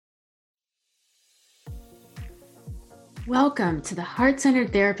Welcome to the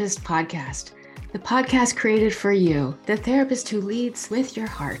Heart-Centered Therapist Podcast, the podcast created for you, the therapist who leads with your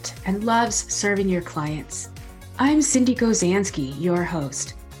heart and loves serving your clients. I'm Cindy Gozansky, your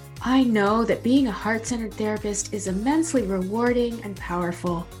host. I know that being a heart-centered therapist is immensely rewarding and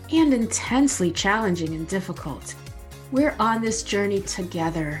powerful and intensely challenging and difficult. We're on this journey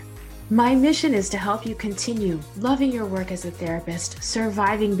together. My mission is to help you continue loving your work as a therapist,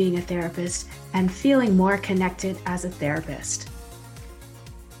 surviving being a therapist, and feeling more connected as a therapist.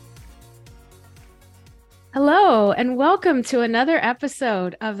 Hello, and welcome to another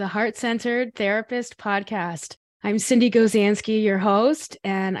episode of the Heart-Centered Therapist Podcast. I'm Cindy Gozansky, your host,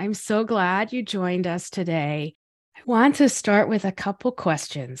 and I'm so glad you joined us today. I want to start with a couple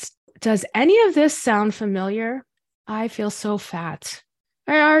questions. Does any of this sound familiar? I feel so fat.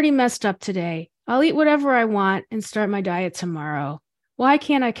 I already messed up today. I'll eat whatever I want and start my diet tomorrow. Why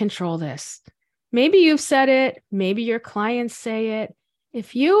can't I control this? Maybe you've said it. Maybe your clients say it.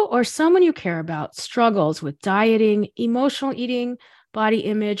 If you or someone you care about struggles with dieting, emotional eating, body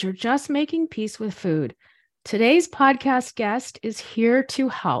image, or just making peace with food, today's podcast guest is here to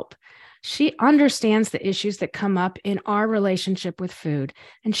help. She understands the issues that come up in our relationship with food,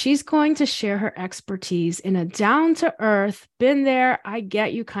 and she's going to share her expertise in a down-to-earth, been there, I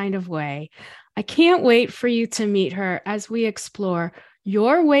get you kind of way. I can't wait for you to meet her as we explore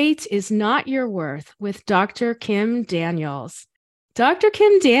Your Weight is Not Your Worth with Dr. Kim Daniels. Dr.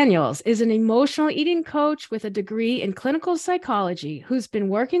 Kim Daniels is an emotional eating coach with a degree in clinical psychology who's been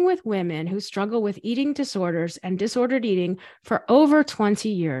working with women who struggle with eating disorders and disordered eating for over 20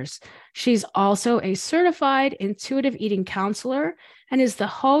 years. She's also a certified intuitive eating counselor and is the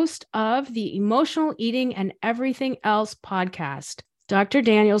host of the Emotional Eating and Everything Else podcast. Dr.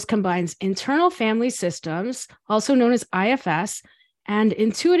 Daniels combines internal family systems, also known as IFS, and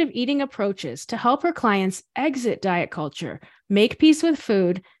intuitive eating approaches to help her clients exit diet culture, make peace with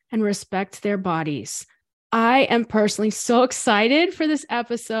food, and respect their bodies. I am personally so excited for this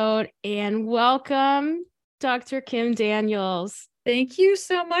episode, and welcome, Dr. Kim Daniels. Thank you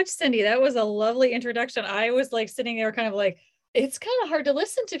so much, Cindy. That was a lovely introduction. I was like sitting there kind of like, it's kind of hard to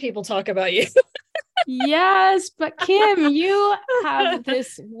listen to people talk about you. Yes, but Kim, you have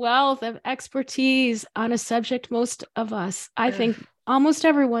this wealth of expertise on a subject most of us, I think almost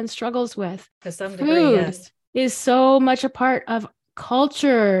everyone struggles with. To some Food degree, yes. is so much a part of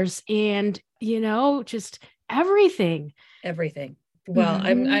cultures and, just everything. Everything. Well,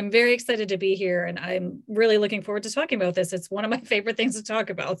 I'm very excited to be here, and I'm really looking forward to talking about this. It's one of my favorite things to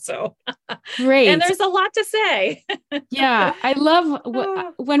talk about. So great. And there's a lot to say. Yeah, I love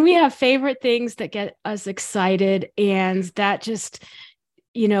when we have favorite things that get us excited, and that just,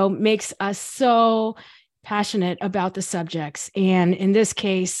 makes us so passionate about the subjects. And in this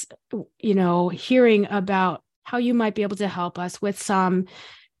case, hearing about how you might be able to help us with some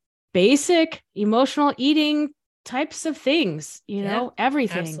basic emotional eating types of things,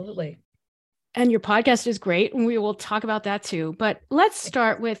 everything. Absolutely. And your podcast is great, and we will talk about that too. But let's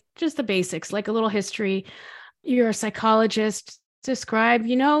start with just the basics, like a little history. You're a psychologist. Describe,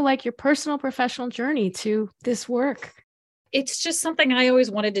 like your personal professional journey to this work. It's just something I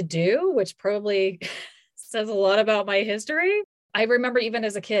always wanted to do, which probably says a lot about my history. I remember even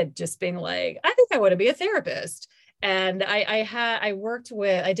as a kid just being like, I think I want to be a therapist. And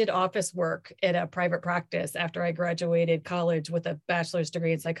I did office work in a private practice after I graduated college with a bachelor's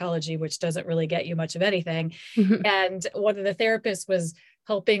degree in psychology, which doesn't really get you much of anything. Mm-hmm. And one of the therapists was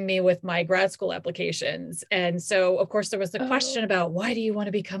helping me with my grad school applications. And so, of course, there was the question about, why do you want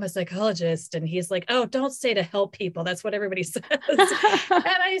to become a psychologist? And he's like, oh, don't say to help people. That's what everybody says. And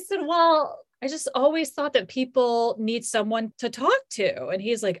I said, well, I just always thought that people need someone to talk to. And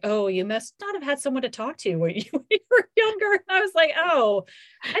he's like, oh, you must not have had someone to talk to when you were younger. And I was like, oh,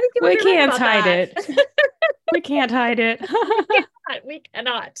 I think we can't hide it. We can't hide it. We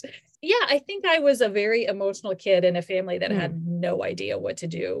cannot. Yeah, I think I was a very emotional kid in a family that had no idea what to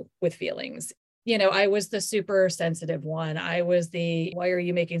do with feelings. I was the super sensitive one. I was why are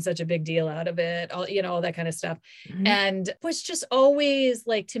you making such a big deal out of it? All that kind of stuff. Mm-hmm. And it was just always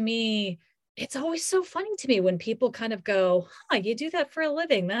like, to me, it's always so funny to me when people kind of go, you do that for a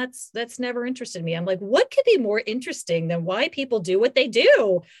living. That's never interested me. I'm like, what could be more interesting than why people do what they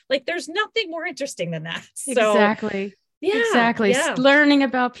do? Like, there's nothing more interesting than that. So, exactly. Yeah, exactly. Yeah. Learning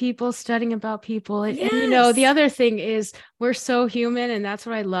about people, studying about people. And, yes. And, the other thing is we're so human. And that's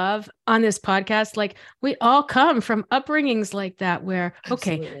what I love on this podcast. Like, we all come from upbringings like that, where,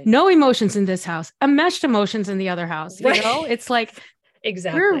 absolutely. Okay, no emotions in this house, enmeshed emotions in the other house. Right. It's like,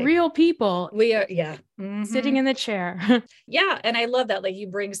 Exactly. We're real people. We are, yeah. Sitting in the chair. Yeah. And I love that. Like you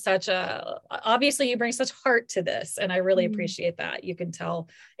bring obviously you bring such heart to this. And I really appreciate that. You can tell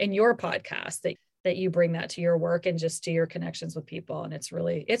in your podcast that you bring that to your work and just to your connections with people. And it's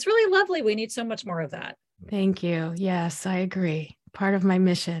really lovely. We need so much more of that. Thank you. Yes, I agree. Part of my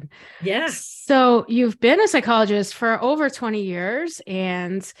mission. Yeah. So you've been a psychologist for over 20 years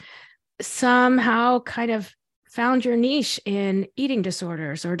and somehow kind of found your niche in eating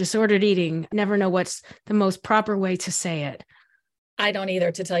disorders or disordered eating. Never know what's the most proper way to say it. I don't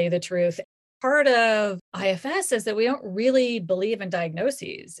either, to tell you the truth. Part of IFS is that we don't really believe in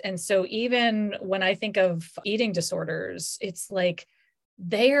diagnoses. And so even when I think of eating disorders, it's like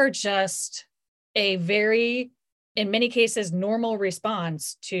they are just a very, in many cases, normal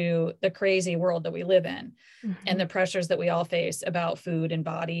response to the crazy world that we live in and the pressures that we all face about food and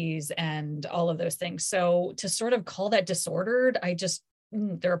bodies and all of those things. So to sort of call that disordered,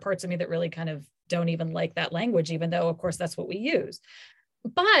 there are parts of me that really kind of don't even like that language, even though, of course, that's what we use.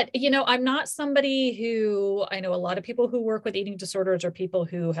 But, I'm not somebody who, I know a lot of people who work with eating disorders or people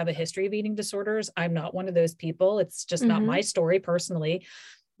who have a history of eating disorders. I'm not one of those people. It's just not my story personally.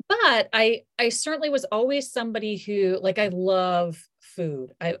 But I certainly was always somebody who, like, I love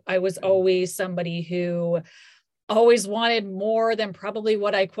food. I was always somebody who always wanted more than probably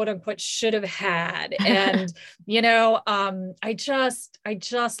what I quote unquote should have had. And, I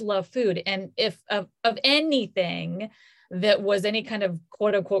just love food. And if of anything that was any kind of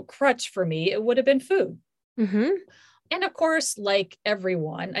quote unquote crutch for me, it would have been food. And of course, like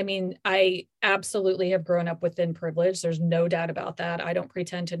everyone, I mean, I absolutely have grown up within privilege. There's no doubt about that. I don't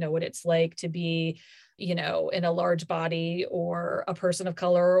pretend to know what it's like to be, in a large body or a person of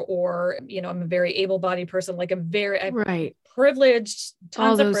color, or, I'm a very able-bodied person, like I'm privileged,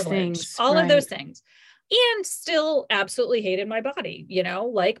 tons of privilege, all of those things. And still absolutely hated my body,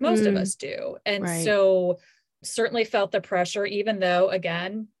 like most of us do. And so certainly felt the pressure, even though,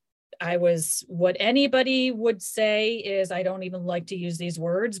 again, I was what anybody would say is, I don't even like to use these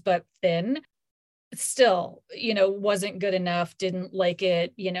words, but thin, still, wasn't good enough, didn't like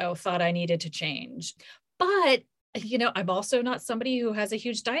it, thought I needed to change. But, I'm also not somebody who has a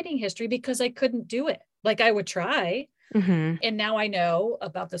huge dieting history because I couldn't do it. Like I would try. And now I know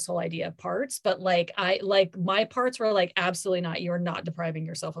about this whole idea of parts, but my parts were like, absolutely not. You're not depriving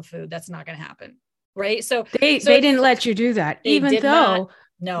yourself of food. That's not going to happen. Right. So they didn't let you do that, even though,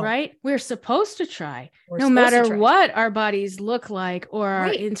 no, right? We're supposed to try, no matter what our bodies look like or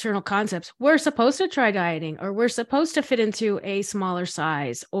our internal concepts. We're supposed to try dieting, or we're supposed to fit into a smaller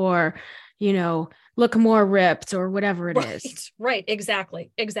size, or, look more ripped, or whatever it is. Right.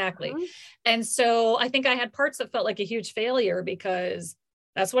 Exactly. And so I think I had parts that felt like a huge failure because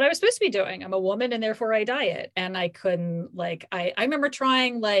that's what I was supposed to be doing. I'm a woman and therefore I diet. And I couldn't I remember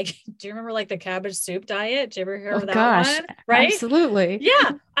trying do you remember the cabbage soup diet? Did you ever hear of that one? Right? Absolutely.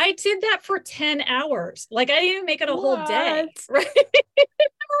 Yeah. I did that for 10 hours. I didn't even make it a whole day. Right.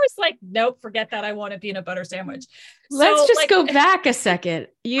 I was like, nope, forget that. I want a peanut butter sandwich. Let's just go back a second.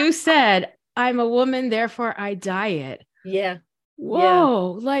 You said, I'm a woman, therefore I diet. Yeah.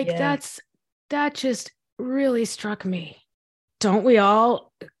 Whoa. That just really struck me. Don't we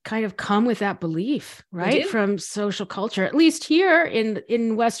all kind of come with that belief, right? From social culture, at least here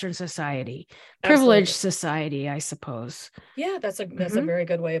in Western society, privileged society, I suppose. Yeah, that's a very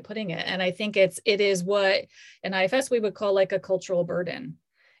good way of putting it. And I think it is what in IFS we would call like a cultural burden,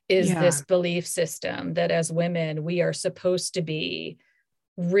 is this belief system that as women, we are supposed to be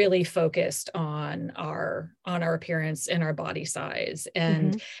really focused on our appearance and our body size.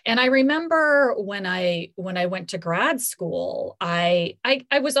 And I remember when I went to grad school, I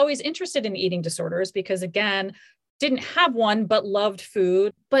was always interested in eating disorders because, again, didn't have one, but loved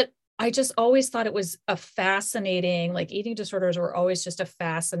food. But I just always thought it was a fascinating, eating disorders were always just a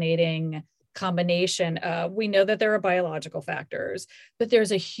fascinating combination of, we know that there are biological factors, but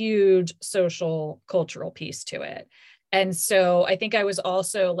there's a huge social cultural piece to it. And so I think I was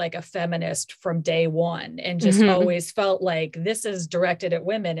also a feminist from day one, and just always felt like this is directed at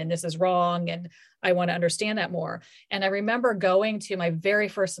women and this is wrong. And I want to understand that more. And I remember going to my very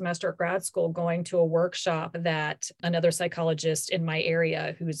first semester at grad school, going to a workshop that another psychologist in my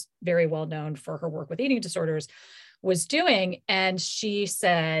area, who's very well known for her work with eating disorders, was doing. And she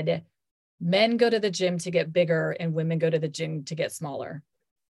said, men go to the gym to get bigger and women go to the gym to get smaller.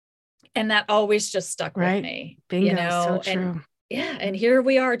 And that always just stuck with me. Bingo, so true. And here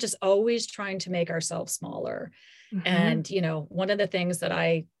we are, just always trying to make ourselves smaller. And, one of the things that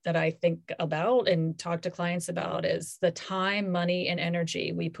I think about and talk to clients about is the time, money, and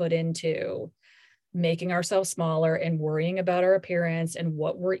energy we put into making ourselves smaller and worrying about our appearance and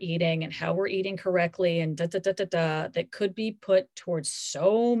what we're eating and how we're eating correctly and that could be put towards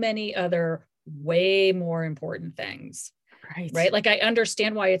so many other way more important things. Right. Like I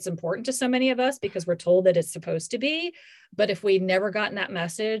understand why it's important to so many of us because we're told that it's supposed to be. But if we'd never gotten that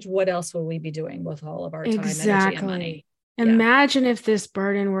message, what else would we be doing with all of our time, energy, and money? Imagine if this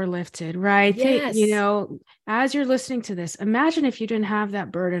burden were lifted, right? Yes. As you're listening to this, imagine if you didn't have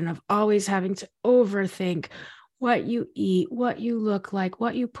that burden of always having to overthink what you eat, what you look like,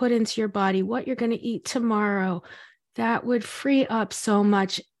 what you put into your body, what you're going to eat tomorrow. That would free up so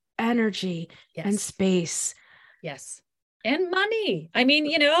much energy and space. Yes. And money. I mean,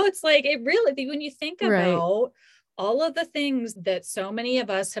 it's like it really, when you think about all of the things that so many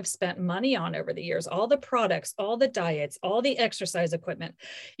of us have spent money on over the years, all the products, all the diets, all the exercise equipment,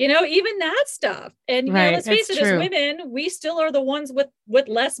 even that stuff. And let's face it, as women, we still are the ones with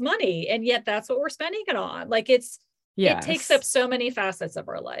less money. And yet that's what we're spending it on. Like it takes up so many facets of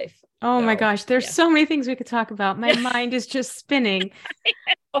our life. Oh my gosh. There's so many things we could talk about. My mind is just spinning.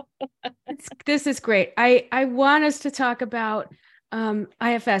 This is great. I want us to talk about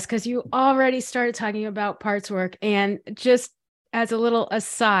IFS because you already started talking about parts work. And just as a little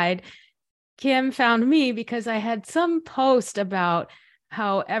aside, Kim found me because I had some post about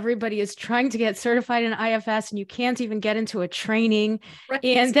how everybody is trying to get certified in IFS and you can't even get into a training. Right.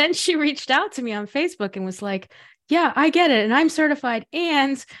 And then she reached out to me on Facebook and was like, yeah, I get it. And I'm certified.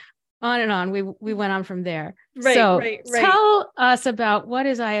 And on and on. We went on from there. Right. Tell us about what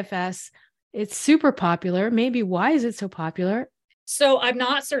is IFS. It's super popular. Maybe why is it so popular? So I'm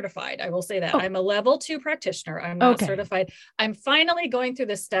not certified. I will say that. I'm a level 2 practitioner. I'm not certified. I'm finally going through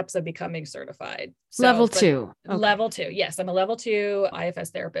the steps of becoming certified. Level 2. Level 2. Yes, I'm a level 2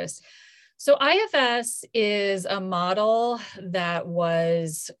 IFS therapist. So IFS is a model that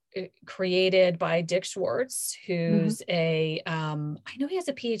was created by Dick Schwartz, who's I know he has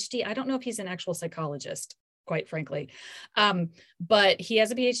a PhD. I don't know if he's an actual psychologist, quite frankly. But he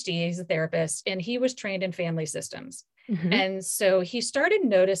has a PhD, he's a therapist, and he was trained in family systems. And so he started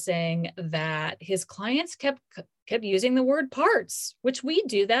noticing that his clients kept using the word parts, which we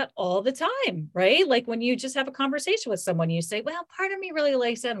do that all the time, right? Like when you just have a conversation with someone, you say, well, part of me really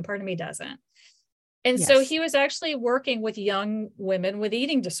likes it and part of me doesn't. And so he was actually working with young women with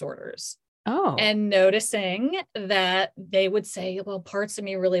eating disorders. And noticing that they would say, well, parts of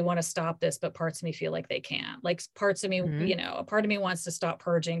me really want to stop this, but parts of me feel like they can't. Like parts of me, a part of me wants to stop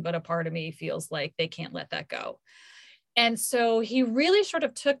purging, but a part of me feels like they can't let that go. And so he really sort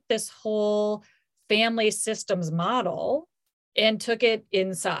of took this whole family systems model and took it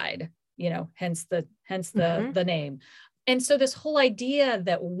inside, hence the name. And so this whole idea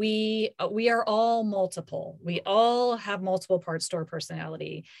that we are all multiple, we all have multiple parts to our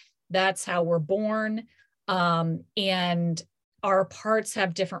personality. That's how we're born. And our parts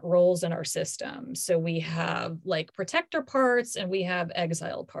have different roles in our system. So we have like protector parts and we have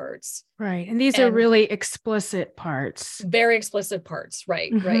exile parts. Right. And these are really explicit parts. Very explicit parts.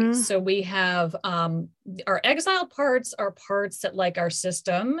 Right. Right. So we have our exile parts are parts that like our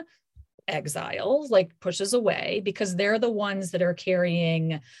system exiles, like pushes away because they're the ones that are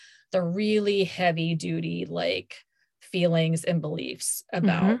carrying the really heavy duty, like feelings and beliefs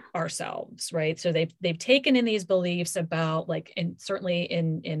about ourselves, right? So they've taken in these beliefs about like, and certainly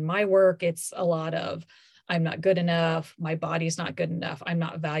in my work, it's a lot of, I'm not good enough, my body's not good enough, I'm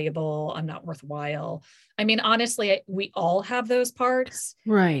not valuable, I'm not worthwhile. I mean, honestly, we all have those parts.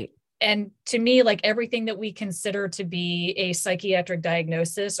 Right. And to me, like everything that we consider to be a psychiatric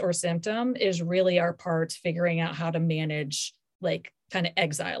diagnosis or symptom is really our parts figuring out how to manage, like kind of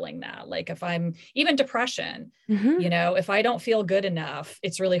exiling that. Like if I'm even depression, if I don't feel good enough,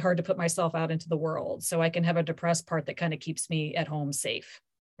 it's really hard to put myself out into the world. So I can have a depressed part that kind of keeps me at home safe.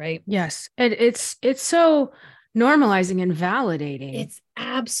 Right. Yes. And it's so normalizing and validating. It's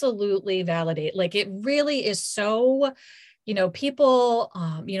absolutely validate. Like it really is so, people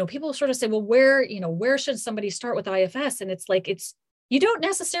sort of say, well, where should somebody start with IFS? And it's like, you don't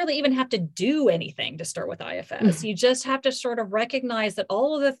necessarily even have to do anything to start with IFS. You just have to sort of recognize that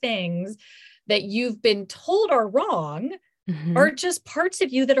all of the things that you've been told are wrong are just parts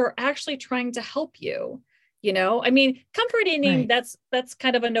of you that are actually trying to help you. I mean, comfort eating, that's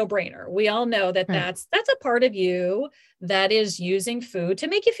kind of a no-brainer. We all know that that's a part of you that is using food to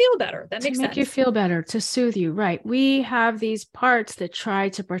make you feel better. That makes sense. To make you feel better, to soothe you. Right. We have these parts that try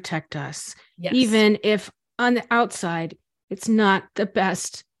to protect us, even if on the outside, it's not the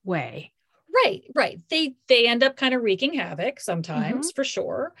best way. Right. They end up kind of wreaking havoc sometimes, for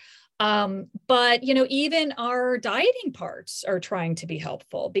sure. But even our dieting parts are trying to be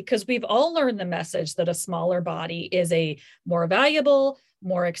helpful, because we've all learned the message that a smaller body is a more valuable,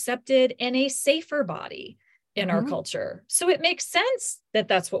 more accepted, and a safer body in our culture. So it makes sense that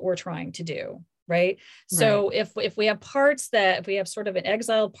that's what we're trying to do. Right. So if we have if we have sort of an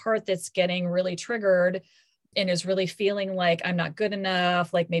exiled part that's getting really triggered and is really feeling like I'm not good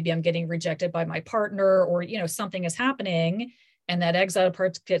enough, like maybe I'm getting rejected by my partner, or, something is happening, and that exiled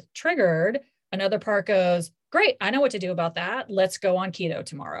part gets triggered, another part goes, great, I know what to do about that. Let's go on keto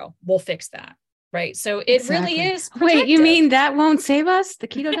tomorrow. We'll fix that. Right. So it really is protective. Wait, you mean that won't save us, the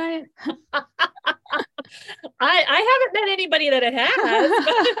keto diet? I haven't met anybody that it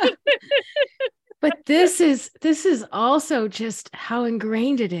has. But this is also just how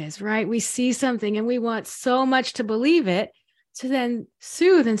ingrained it is, right? We see something and we want so much to believe it to then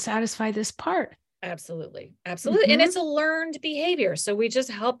soothe and satisfy this part. Absolutely. And it's a learned behavior. So we just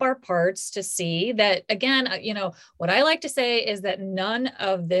help our parts to see that, again, what I like to say is that none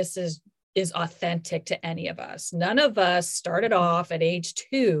of this is authentic to any of us. None of us started off at age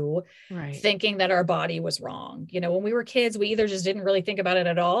 2 thinking that our body was wrong. When we were kids, we either just didn't really think about it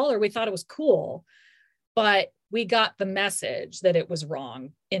at all, or we thought it was cool, but we got the message that it was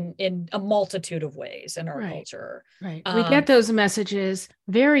wrong in a multitude of ways in our culture. Right. We get those messages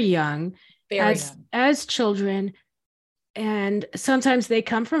very young, as children. And sometimes they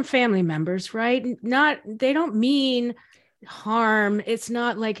come from family members, right? They don't mean harm. It's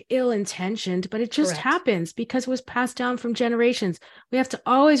not like ill-intentioned, but it just happens because it was passed down from generations. We have to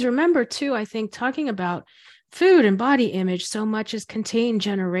always remember too, I think, talking about food and body image so much is contained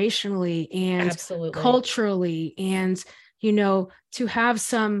generationally and culturally, and to have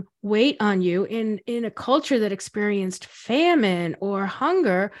some weight on you in a culture that experienced famine or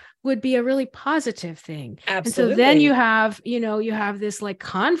hunger would be a really positive thing. Absolutely. And so then you have this like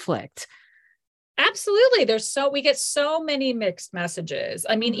conflict. Absolutely. We get so many mixed messages.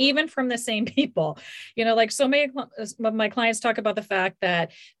 I mean, even from the same people, like so many of my clients talk about the fact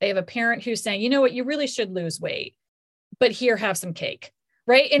that they have a parent who's saying, you know what, you really should lose weight, but here, have some cake.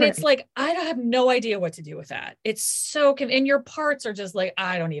 Right. And it's like, I have no idea what to do with that. It's so, and your parts are just like,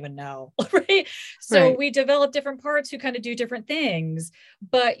 I don't even know. Right. So we develop different parts who kind of do different things,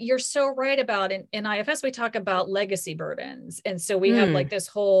 but you're so right about in IFS, we talk about legacy burdens. And so we have like this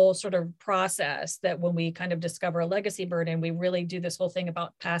whole sort of process that when we kind of discover a legacy burden, we really do this whole thing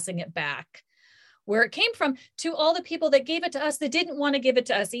about passing it back where it came from to all the people that gave it to us that didn't want to give it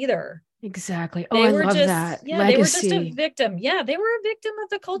to us either. Exactly. Oh, I love that. Yeah, legacy. They were just a victim. Yeah, they were a victim of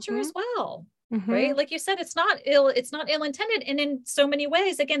the culture as well. Right. Like you said, it's not ill-intended. And in so many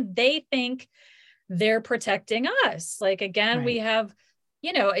ways, again, they think they're protecting us. Like, again, we have,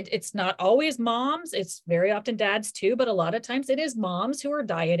 it's not always moms. It's very often dads too, but a lot of times it is moms who are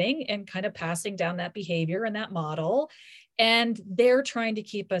dieting and kind of passing down that behavior and that model. And they're trying to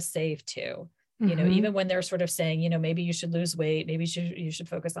keep us safe too. Even when they're sort of saying, maybe you should lose weight, maybe you should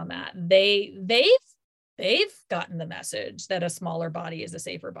focus on that. They've gotten the message that a smaller body is a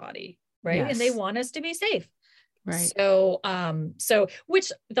safer body, right? Yes. And they want us to be safe. Right. So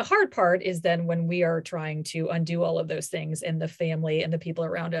which the hard part is then when we are trying to undo all of those things and the family and the people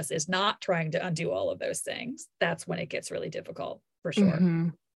around us is not trying to undo all of those things. That's when it gets really difficult, for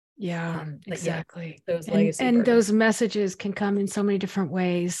sure. Yeah, exactly. Those legacy and those messages can come in so many different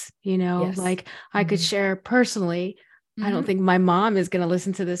ways, like I could share personally. I don't think my mom is going to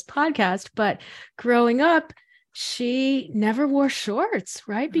listen to this podcast, but growing up, she never wore shorts,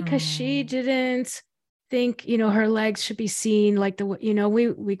 right? Because she didn't think, her legs should be seen like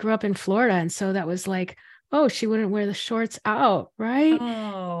we grew up in Florida. And so that was like, oh, she wouldn't wear the shorts out. Right.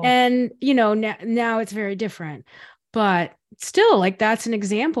 Oh. And, now it's very different. But still, like, that's an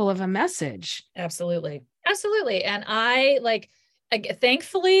example of a message. Absolutely. And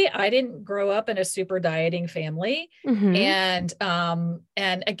thankfully, I didn't grow up in a super dieting family. And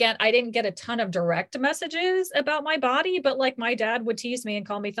again, I didn't get a ton of direct messages about my body, but like my dad would tease me and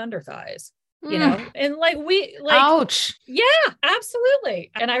call me thunder thighs. And ouch. Yeah, absolutely.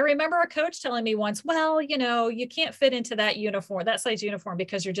 And I remember a coach telling me once, well, you can't fit into that size uniform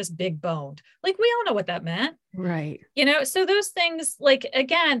because you're just big boned. Like, we all know what that meant. Right. So those things, like,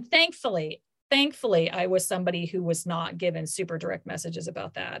 again, thankfully, I was somebody who was not given super direct messages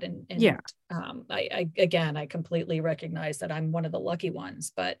about that. And I completely recognize that I'm one of the lucky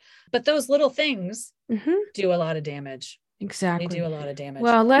ones, but those little things do a lot of damage. Exactly. They do a lot of damage.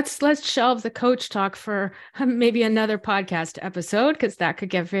 Well, let's shelve the coach talk for maybe another podcast episode, because that could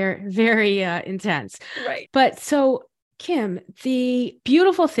get very, very intense. Right. But so Kim, the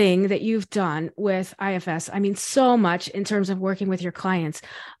beautiful thing that you've done with IFS, I mean, so much in terms of working with your clients,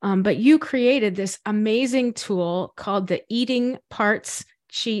 but you created this amazing tool called the Eating Parts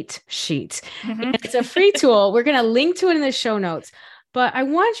Cheat Sheet. And it's a free tool. We're going to link to it in the show notes, but I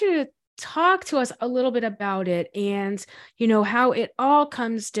want you to talk to us a little bit about it and, how it all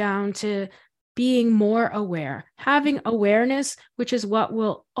comes down to being more aware, having awareness, which is what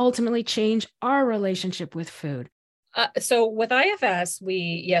will ultimately change our relationship with food. So with IFS,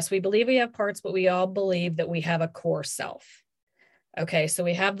 we believe we have parts, but we all believe that we have a core self. Okay. So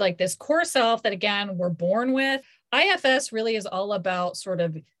we have like this core self that, again, we're born with. IFS really is all about sort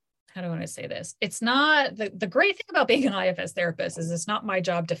of, how do I want to say this? It's not the great thing about being an IFS therapist is it's not my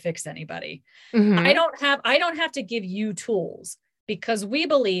job to fix anybody. I don't have to give you tools, because we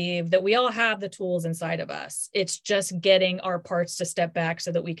believe that we all have the tools inside of us. It's just getting our parts to step back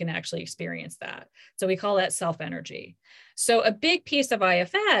so that we can actually experience that. So we call that self-energy. So a big piece of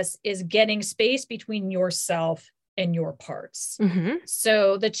IFS is getting space between yourself and your parts.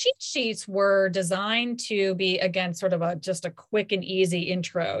 So the cheat sheets were designed to be, again, sort of just a quick and easy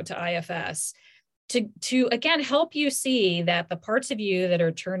intro to IFS. To again, help you see that the parts of you that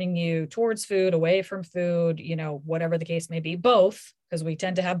are turning you towards food, away from food, whatever the case may be, both, because we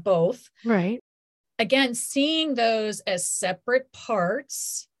tend to have both. Right. Again, seeing those as separate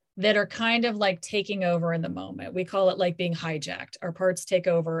parts that are kind of like taking over in the moment. We call it like being hijacked. Our parts take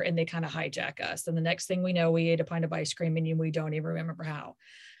over and they kind of hijack us. And the next thing we know, we ate a pint of ice cream and we don't even remember how.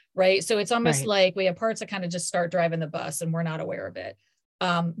 Right. So it's almost like we have parts that kind of just start driving the bus and we're not aware of it.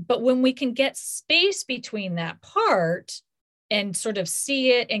 But when we can get space between that part and sort of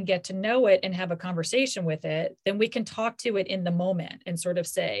see it and get to know it and have a conversation with it, then we can talk to it in the moment and sort of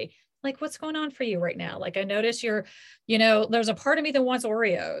say, like, what's going on for you right now? Like, I notice there's a part of me that wants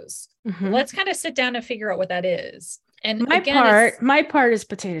Oreos. Let's kind of sit down and figure out what that is. And my part is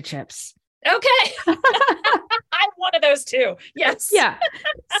potato chips. Okay. I'm one of those too. Yes. Yeah.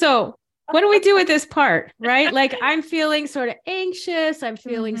 So what do we do with this part? Right. Like I'm feeling sort of anxious. I'm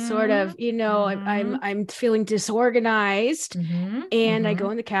feeling sort of, I'm feeling disorganized. And I go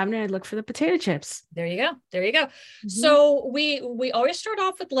in the cabinet and I look for the potato chips. There you go. So we always start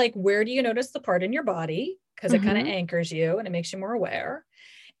off with like, where do you notice the part in your body? Because it kind of anchors you and it makes you more aware.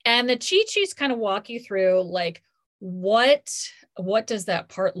 And the cheat sheets kind of walk you through like, what does that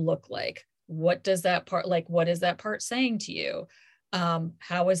part look like? What does that part, like, what is that part saying to you?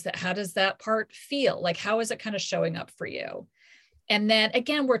 How does that part feel? Like, how is it kind of showing up for you? And then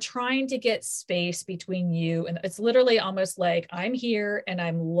again, we're trying to get space between you. And it's literally almost like I'm here and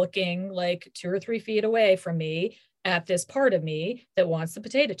I'm looking like 2 or 3 feet away from me at this part of me that wants the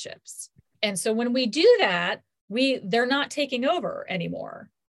potato chips. And so when we do that, they're not taking over anymore,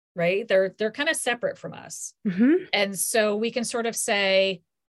 right? They're kind of separate from us. And so we can sort of say,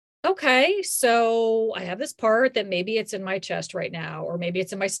 okay, so I have this part that maybe it's in my chest right now, or maybe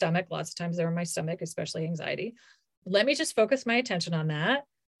it's in my stomach. Lots of times they're in my stomach, especially anxiety. Let me just focus my attention on that.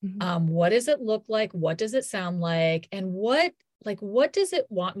 What does it look like? What does it sound like? And what does it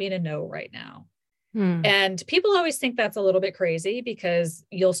want me to know right now? And people always think that's a little bit crazy because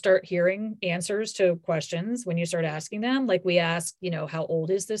you'll start hearing answers to questions when you start asking them. Like we ask, how old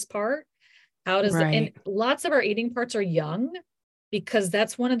is this part? How does and lots of our eating parts are young, because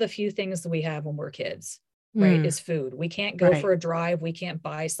that's one of the few things that we have when we're kids, right? Is food. We can't go for a drive. We can't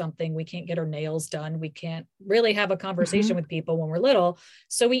buy something. We can't get our nails done. We can't really have a conversation with people when we're little.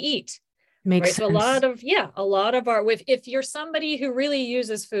 So we eat. Makes sense. So a lot of our, if you're somebody who really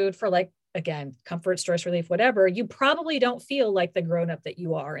uses food for like, again, comfort, stress relief, whatever, you probably don't feel like the grown-up that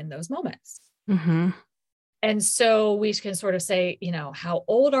you are in those moments. And so we can sort of say, how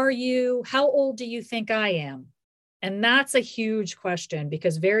old are you? How old do you think I am? And that's a huge question,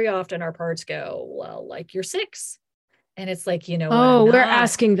 because very often our parts go, well, like you're 6. And it's like, we're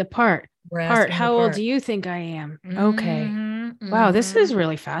asking the part. How old do you think I am? Okay. Wow, this is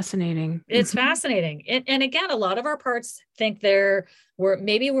really fascinating. It's fascinating. And again, a lot of our parts think we're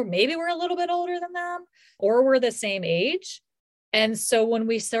a little bit older than them, or we're the same age. And so when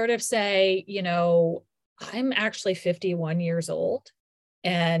we sort of say, I'm actually 51 years old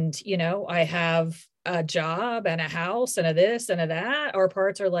and, I have a job and a house and a this and a that, our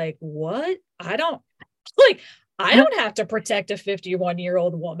parts are like, what? I don't have to protect a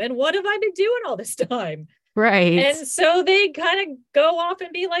 51-year-old woman. What have I been doing all this time? Right. And so they kind of go off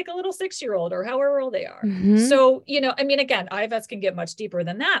and be like a little 6-year-old or however old they are. So, again, IFS can get much deeper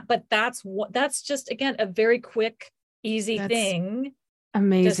than that, but that's just, again, a very quick, easy thing.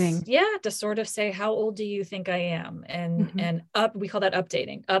 Amazing. To sort of say, how old do you think I am? And we call that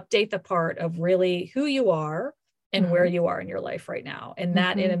updating. Update the part of really who you are and where you are in your life right now. And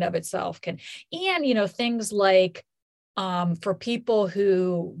that in and of itself can, and, you know, things like, for people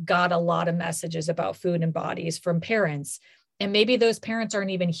who got a lot of messages about food and bodies from parents, and maybe those parents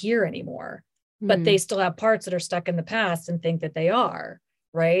aren't even here anymore, but they still have parts that are stuck in the past and think that they are,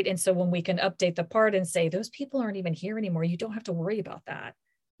 right? And so when we can update the part and say, those people aren't even here anymore, you don't have to worry about that.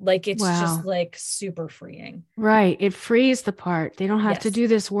 Like, it's just like super freeing. Right. It frees the part. They don't have to do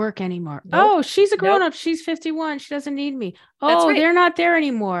this work anymore. Nope. Oh, she's a grown up. She's 51. She doesn't need me. Oh, right. They're not there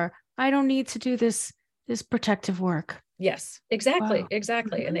anymore. I don't need to do this protective work. Yes, exactly. Wow.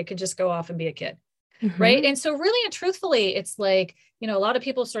 Exactly. And they can just go off and be a kid. Right. And so really and truthfully, it's like, you know, a lot of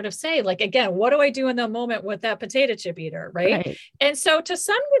people sort of say, like, again, what do I do in the moment with that potato chip eater? Right. And so to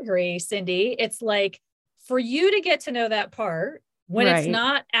some degree, Cindy, it's like, for you to get to know that part when it's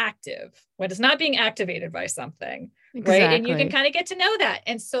not active, when it's not being activated by something, right? And you can kind of get to know that.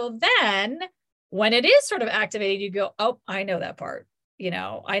 And so then when it is sort of activated, you go, oh, I know that part. You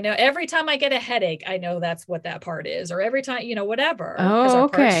know, I know every time I get a headache, I know that's what that part is, or every time, you know, whatever, because our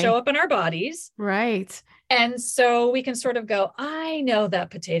parts show up in our bodies. Right. And so we can sort of go, I know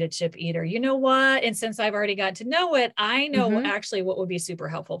that potato chip eater, you know what? And since I've already got to know it, I know actually what would be super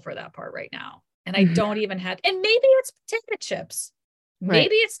helpful for that part right now. And I don't even have, and maybe it's potato chips.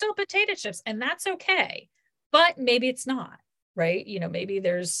 Maybe it's still potato chips, and that's okay, but maybe it's not, right? You know, maybe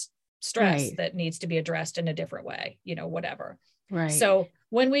there's stress that needs to be addressed in a different way, you know, whatever. Right. So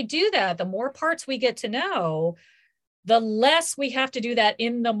when we do that, the more parts we get to know, the less we have to do that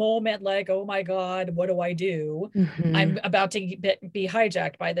in the moment, like, oh my God, what do I do? I'm about to be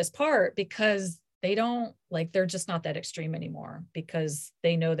hijacked by this part, because they don't, like, they're just not that extreme anymore, because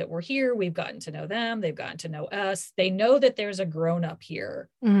they know that we're here. We've gotten to know them. They've gotten to know us. They know that there's a grown-up here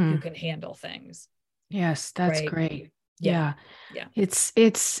who can handle things. Yes, that's great. Yeah.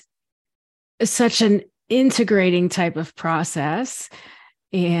 It's such an integrating type of process.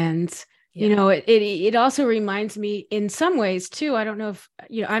 And you know, it also reminds me in some ways too. I don't know if,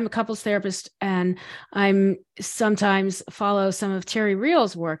 you know, I'm a couples therapist, and I'm sometimes follow some of Terry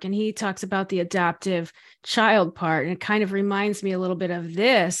Real's work, and he talks about the adaptive child part. And it kind of reminds me a little bit of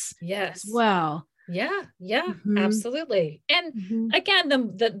this as well. Yeah, absolutely. And again,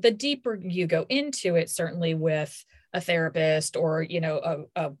 the deeper you go into it, certainly with a therapist or, you know,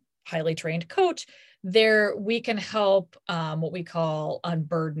 a highly trained coach, there we can help what we call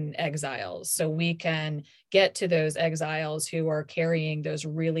unburden exiles. So we can get to those exiles who are carrying those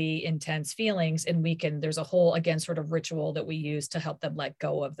really intense feelings, and there's a whole, again, sort of ritual that we use to help them let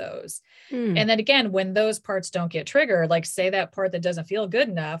go of those. And then again, when those parts don't get triggered, like say that part that doesn't feel good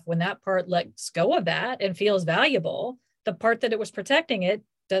enough, when that part lets go of that and feels valuable, the part that it was protecting, it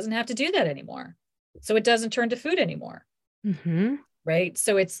doesn't have to do that anymore. So it doesn't turn to food anymore. Right.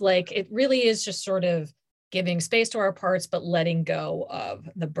 So it's like, it really is just sort of giving space to our parts, but letting go of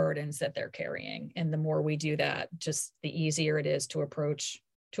the burdens that they're carrying. And the more we do that, just the easier it is to approach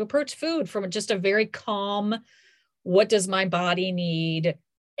food from just a very calm, what does my body need?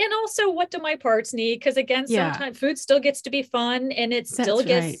 And also, what do my parts need? Because again, sometimes food still gets to be fun, and it still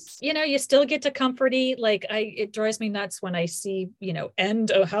gets, you know, you still get to comfort eat. Like it drives me nuts when I see, you know,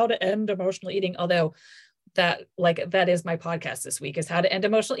 how to end emotional eating. Although that is my podcast this week, is how to end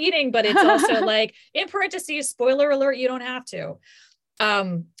emotional eating, but it's also like, in parentheses, spoiler alert, you don't have to.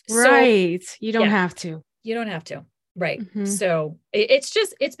 You don't have to. You don't have to. Right. So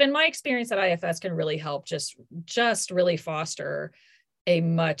it's been my experience that IFS can really help just really foster a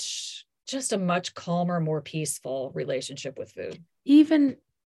much calmer, more peaceful relationship with food. Even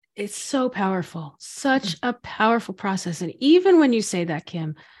it's so powerful, such a powerful process. And even when you say that,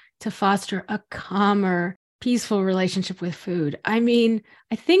 Kim, to foster a calmer, peaceful relationship with food. I mean,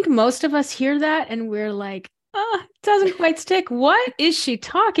 I think most of us hear that and we're like, oh, it doesn't quite stick. What is she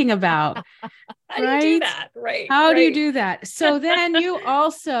talking about? How do you do that? Right. How do you do that? So then you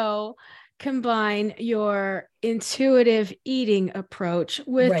also combine your intuitive eating approach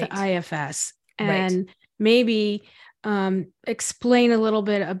with IFS, and maybe explain a little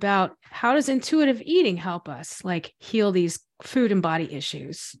bit about how does intuitive eating help us like heal these food and body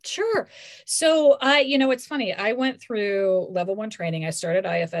issues? Sure. So it's funny. I went through level 1 training. I started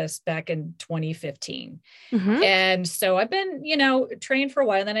IFS back in 2015. And so I've been, trained for a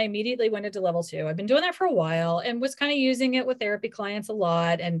while. And then I immediately went into level 2. I've been doing that for a while and was kind of using it with therapy clients a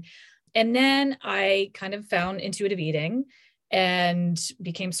lot. And then I kind of found intuitive eating and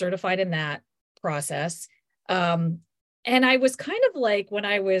became certified in that process. And I was kind of like, when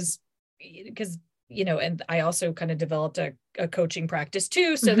I was, because and I also kind of developed a coaching practice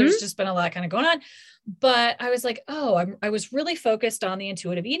too. So there's just been a lot kind of going on. But I was like, I was really focused on the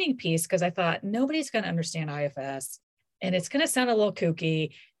intuitive eating piece because I thought nobody's going to understand IFS and it's going to sound a little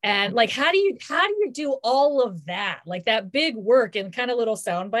kooky. And like, how do you do all of that? Like that big work in kind of little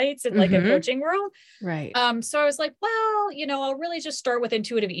sound bites in like a coaching world. Right. So I was like, well, I'll really just start with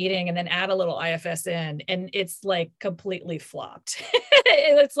intuitive eating and then add a little IFS in. And it's like completely flopped.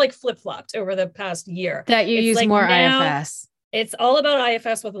 It's like flip-flopped over the past year. That you use like more now, IFS. It's all about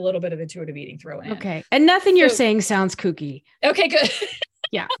IFS with a little bit of intuitive eating thrown in. Okay. And nothing you're saying sounds kooky. Okay, good.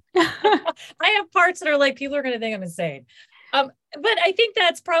 Yeah. I have parts that are like, people are going to think I'm insane. But I think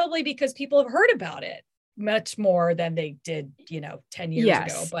that's probably because people have heard about it much more than they did, 10 years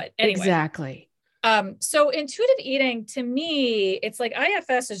ago. But anyway. Exactly. So intuitive eating to me, it's like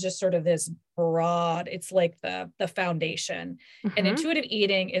IFS is just sort of this broad, it's like the foundation, and intuitive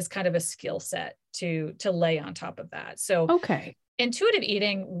eating is kind of a skill set to lay on top of that. So intuitive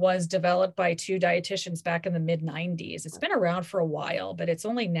eating was developed by two dietitians back in the mid 90s. It's been around for a while, but it's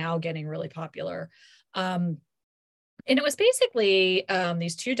only now getting really popular. And it was basically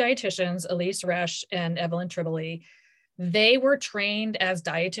these two dietitians, Elise Resch and Evelyn Tribole. They were trained as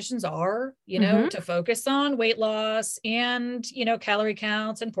dietitians are, to focus on weight loss and, calorie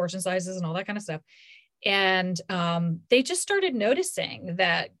counts and portion sizes and all that kind of stuff. And they just started noticing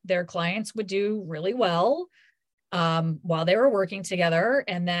that their clients would do really well while they were working together.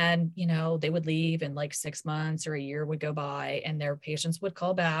 And then, they would leave and like 6 months or a year would go by and their patients would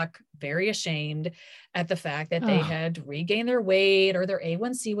call back very ashamed at the fact that they had regained their weight or their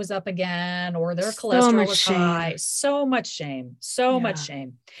A1C was up again, or their cholesterol was high. So much shame, much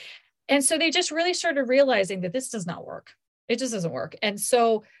shame. And so they just really started realizing that this does not work. It just doesn't work. And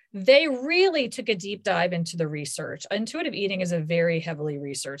so they really took a deep dive into the research. Intuitive eating is a very heavily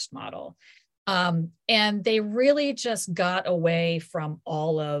researched model. And they really just got away from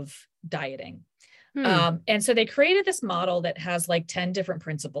all of dieting. And so they created this model that has like 10 different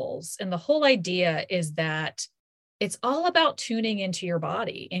principles. And the whole idea is that it's all about tuning into your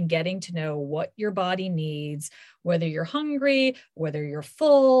body and getting to know what your body needs, whether you're hungry, whether you're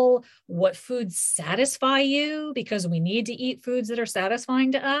full, what foods satisfy you, because we need to eat foods that are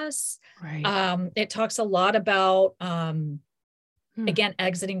satisfying to us. Right. It talks a lot about, again,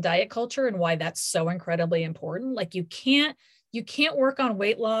 exiting diet culture and why that's so incredibly important. Like you can't work on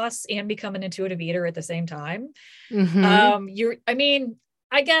weight loss and become an intuitive eater at the same time.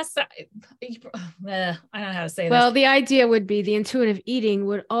 I guess, I don't know how to say this. Well, the idea would be the intuitive eating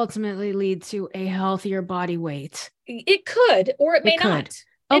would ultimately lead to a healthier body weight. It could, or it may not.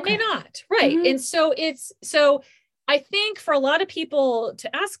 It may not. Right. And so I think for a lot of people,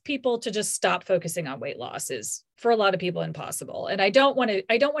 to ask people to just stop focusing on weight loss is for a lot of people impossible. And I don't want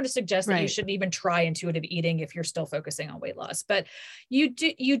to suggest that you shouldn't even try intuitive eating if you're still focusing on weight loss, but you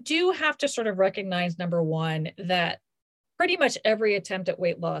do have to sort of recognize, number one, that pretty much every attempt at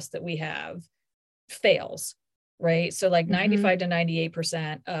weight loss that we have fails, right? So like 95 to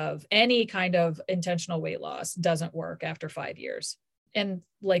 98% of any kind of intentional weight loss doesn't work after 5 years. And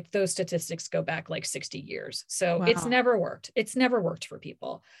like those statistics go back like 60 years. So it's never worked. It's never worked for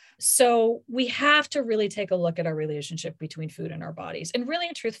people. So we have to really take a look at our relationship between food and our bodies. And really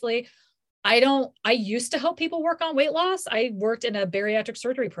and truthfully, I used to help people work on weight loss. I worked in a bariatric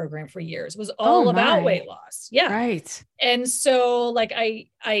surgery program for years. It was all about weight loss. Yeah. Right. And so like I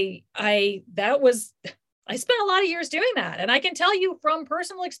spent a lot of years doing that. And I can tell you from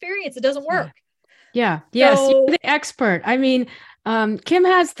personal experience, it doesn't work. Yeah. Yes. You're the expert. I mean, Kim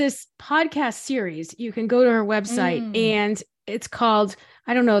has this podcast series. You can go to her website and it's called,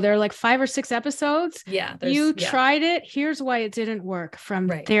 I don't know, there are like 5 or 6 episodes. Yeah. You tried it. Here's why it didn't work, from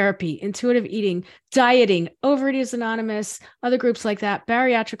therapy, intuitive eating, dieting, Overeaters Anonymous, other groups like that,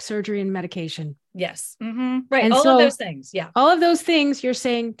 bariatric surgery, and medication. Yes. Right. And all of those things. Yeah. All of those things you're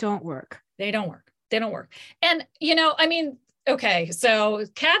saying don't work. They don't work. They don't work. And, okay. So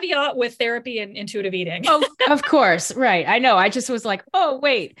caveat with therapy and intuitive eating. Oh, of course. Right. I know. I just was like, oh,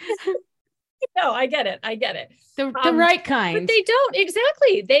 wait. No, I get it. The right kind. But they don't.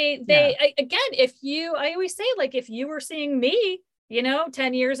 Exactly. Again, I always say, like, if you were seeing me,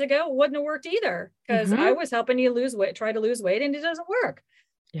 10 years ago, it wouldn't have worked either, because I was helping you try to lose weight, and it doesn't work.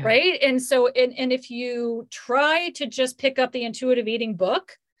 Yeah. Right. And so, and if you try to just pick up the intuitive eating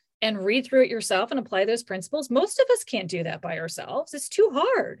book and read through it yourself and apply those principles, most of us can't do that by ourselves. It's too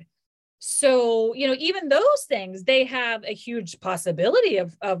hard. So, even those things, they have a huge possibility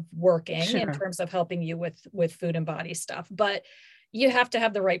of working in terms of helping you with food and body stuff. But you have to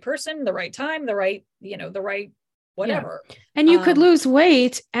have the right person, the right time, the right whatever. And you could lose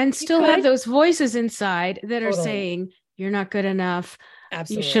weight and still have could. those voices inside that are Totally. saying, you're not good enough.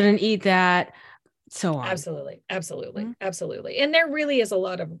 Absolutely. You shouldn't eat that. So on. Absolutely. Absolutely. And there really is a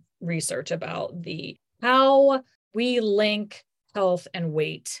lot of research about how we link health and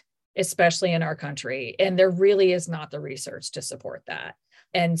weight, especially in our country. And there really is not the research to support that.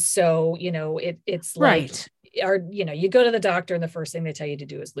 And so, it's like, you go to the doctor and the first thing they tell you to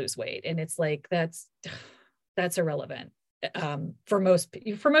do is lose weight. And it's like, that's irrelevant. For most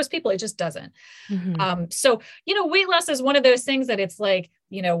people, it just doesn't. So, weight loss is one of those things that it's like,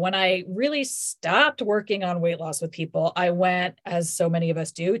 when I really stopped working on weight loss with people, I went, as so many of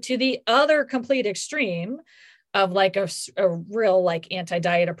us do, to the other complete extreme of like a real like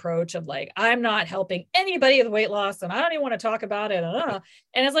anti-diet approach of like, I'm not helping anybody with weight loss and I don't even want to talk about it. And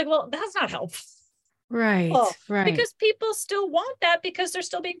it's like, well, that's not helpful. Right. Because people still want that because they're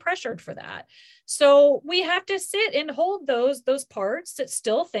still being pressured for that. So we have to sit and hold those parts that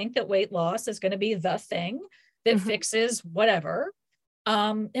still think that weight loss is going to be the thing that fixes whatever.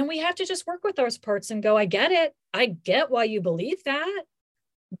 And we have to just work with those parts and go, I get it. I get why you believe that,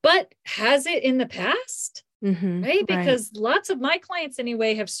 but has it in the past? Right? Because lots of my clients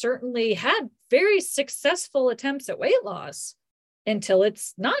anyway have certainly had very successful attempts at weight loss until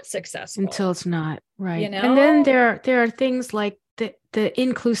it's not successful. Until it's not, right. And then there are things like the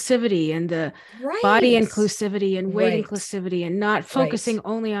inclusivity and the body inclusivity and weight inclusivity and not focusing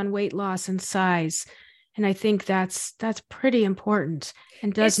only on weight loss and size. And I think that's pretty important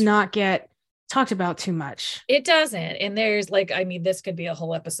and not get talked about too much. It doesn't. And there's this could be a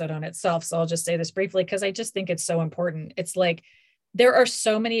whole episode on itself. So I'll just say this briefly because I just think it's so important. It's like, there are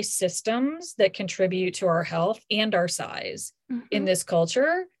so many systems that contribute to our health and our size in this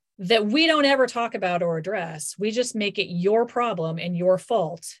culture that we don't ever talk about or address. We just make it your problem and your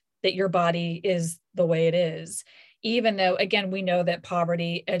fault that your body is the way it is. Even though, again, we know that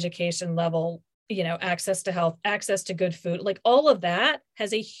poverty, education level, access to health, access to good food, like all of that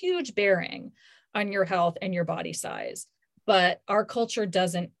has a huge bearing on your health and your body size. But our culture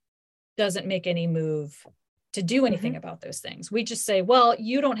doesn't make any move to do anything about those things. We just say, well,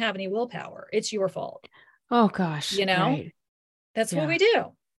 you don't have any willpower. It's your fault. Oh gosh. That's what we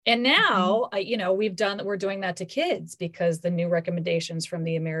do. And now, we're doing that to kids because the new recommendations from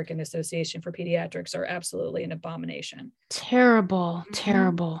the American Association for Pediatrics are absolutely an abomination. Terrible.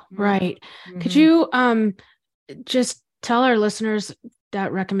 Right. Could you just tell our listeners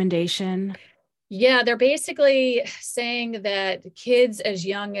that recommendation? Yeah, they're basically saying that kids as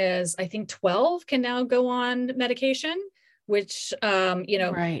young as, I think, 12 can now go on medication, which,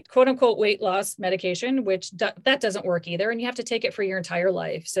 quote unquote weight loss medication, which that doesn't work either. And you have to take it for your entire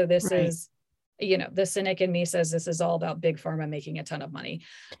life. So this is, the cynic in me says this is all about big pharma making a ton of money.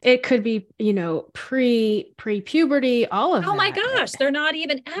 It could be, pre-puberty, all of that. Oh my gosh, they're not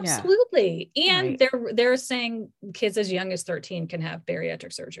even, absolutely. Yeah. And they're saying kids as young as 13 can have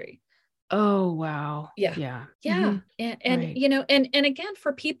bariatric surgery. Oh, wow. Yeah. And and again,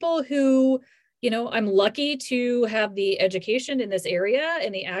 for people who, I'm lucky to have the education in this area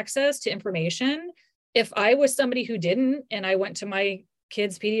and the access to information. If I was somebody who didn't, and I went to my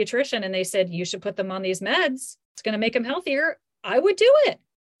kid's pediatrician and they said, you should put them on these meds, it's going to make them healthier, I would do it.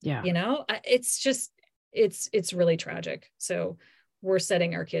 Yeah. It's just, it's really tragic. So we're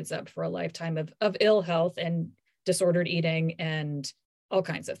setting our kids up for a lifetime of ill health and disordered eating and all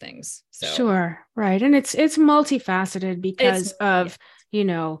kinds of things. So sure. Right. And it's multifaceted because of,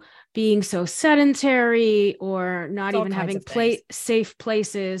 being so sedentary or not even having safe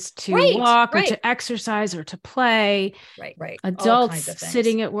places to walk or to exercise or to play. Right. Adults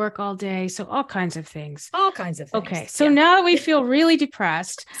sitting at work all day. So all kinds of things. Okay. So now we feel really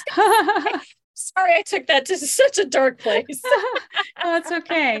depressed. Sorry, I took that to such a dark place. No, it's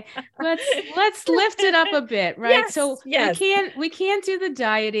okay. Let's lift it up a bit, right? Yes, so we can't do the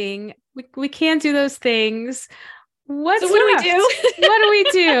dieting. We can't do those things. What do we do? What do we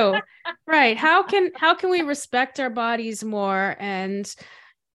do? Right. How can we respect our bodies more and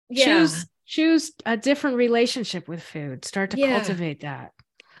choose a different relationship with food? Start to cultivate that.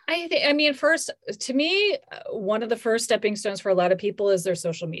 First, to me, one of the first stepping stones for a lot of people is their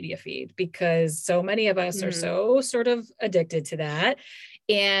social media feed, because so many of us are so sort of addicted to that.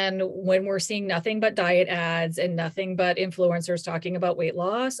 And when we're seeing nothing but diet ads and nothing but influencers talking about weight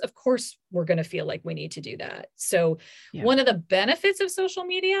loss, of course, we're going to feel like we need to do that. So one of the benefits of social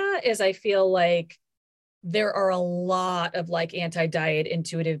media is I feel like there are a lot of like anti-diet,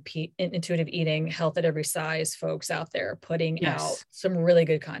 intuitive eating, health at every size folks out there putting out some really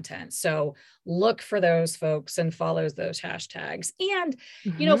good content. So look for those folks and follow those hashtags, and,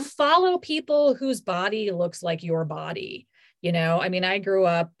 follow people whose body looks like your body. I mean, I grew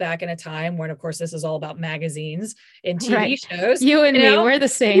up back in a time when, of course, this is all about magazines and TV shows. You and me, we're the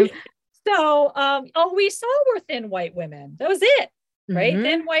same. So, all we saw were thin white women. That was it. Right.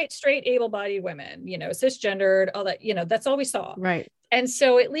 Thin, white, straight, able-bodied women, cisgendered, all that, that's all we saw. Right. And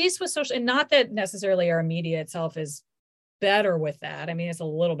so at least with social, and not that necessarily our media itself is better with that. I mean, it's a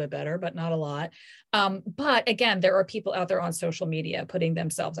little bit better, but not a lot. But again, there are people out there on social media putting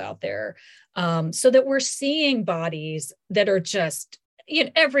themselves out there, so that we're seeing bodies that are just,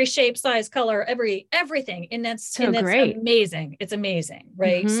 every shape, size, color, everything. And that's great. Amazing. It's amazing.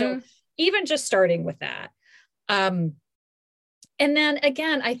 Right. So even just starting with that. And then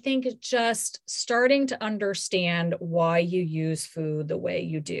again, I think just starting to understand why you use food the way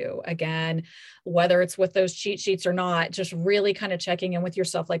you do. Again, whether it's with those cheat sheets or not, just really kind of checking in with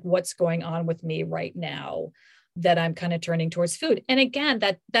yourself, like what's going on with me right now that I'm kind of turning towards food. And again,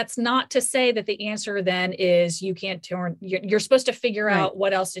 that's not to say that the answer then is you can't turn, you're supposed to figure out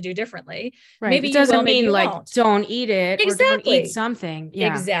what else to do differently. Right. Maybe it doesn't mean like don't eat it or don't eat something. Yeah.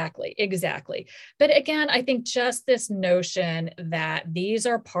 Exactly. But again, I think just this notion that these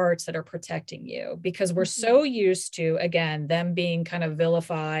are parts that are protecting you, because we're so used to, again, them being kind of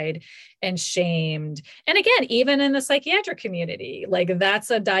vilified and shamed. And again, even in the psychiatric community, like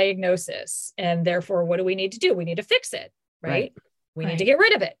that's a diagnosis. And therefore, what do we need to do? We need to fix it, right? We need to get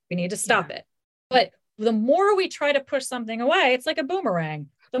rid of it. We need to stop it. But the more we try to push something away, it's like a boomerang.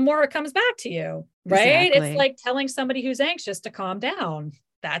 The more it comes back to you, right? Exactly. It's like telling somebody who's anxious to calm down.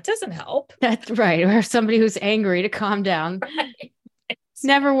 That doesn't help. That's right. Or somebody who's angry to calm down. Right.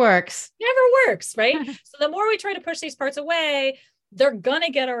 Never works. Right? So the more we try to push these parts away, they're going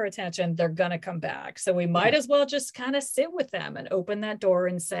to get our attention. They're going to come back. So we might as well just kind of sit with them and open that door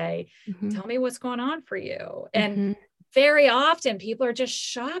and say, tell me what's going on for you. And very often people are just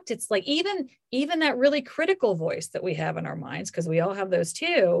shocked. It's like, even that really critical voice that we have in our minds, because we all have those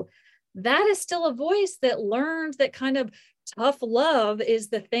too, that is still a voice that learned that kind of tough love is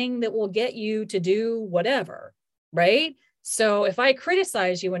the thing that will get you to do whatever. Right. So if I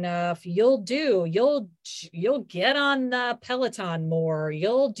criticize you enough, you'll get on the Peloton more,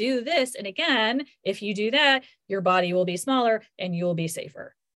 you'll do this. And again, if you do that, your body will be smaller and you'll be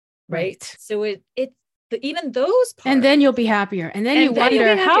safer. Right. So even those parts. And then you'll be happier. And then you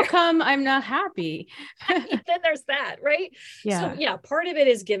wonder, how come I'm not happy? Then there's that. Right. Yeah. So part of it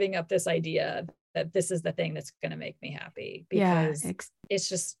is giving up this idea that this is the thing that's going to make me happy, because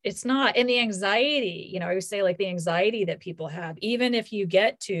it's not. And the anxiety, I would say, like the anxiety that people have, even if you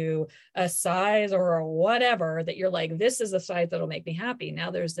get to a size or a whatever that you're like, this is the size that'll make me happy.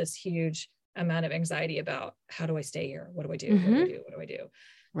 Now there's this huge amount of anxiety about, how do I stay here? What do I do? What do I do?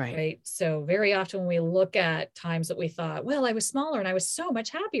 Right. So very often when we look at times that we thought, well, I was smaller and I was so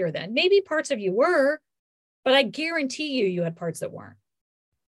much happier then, maybe parts of you were, but I guarantee you had parts that weren't.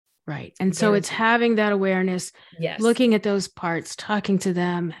 Right. And so it's having that awareness, looking at those parts, talking to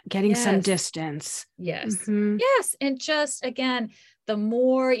them, getting some distance. Yes. And just, again, the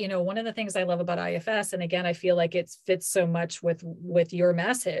more, one of the things I love about IFS, and again, I feel like it fits so much with your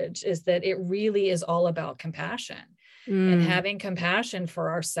message, is that it really is all about compassion and having compassion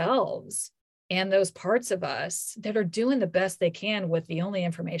for ourselves and those parts of us that are doing the best they can with the only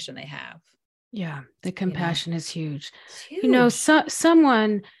information they have. Yeah. The compassion is huge. It's huge.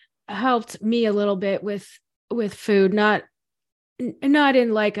 Someone helped me a little bit with food, not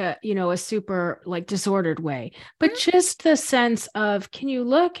in like a super like disordered way, but just the sense of, can you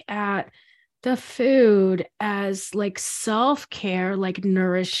look at the food as like self-care, like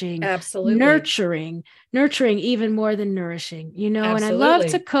nourishing, absolutely, nurturing even more than nourishing, absolutely. And I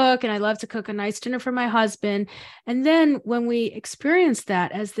love to cook a nice dinner for my husband. And then when we experience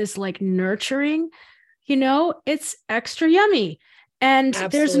that as this like nurturing, it's extra yummy. And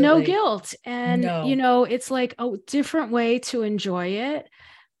there's no guilt. And, it's like a different way to enjoy it.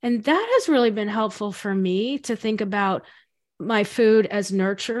 And that has really been helpful for me to think about my food as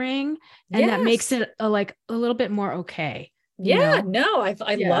nurturing. And that makes it a little bit more okay. I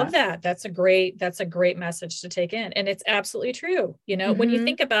love that. That's a great message to take in. And it's absolutely true. When you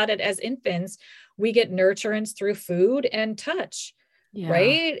think about it, as infants, we get nurturance through food and touch. Yeah.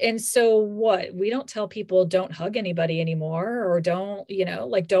 Right. And so we don't tell people don't hug anybody anymore, or don't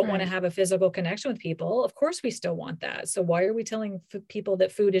want to have a physical connection with people. Of course, we still want that. So why are we telling people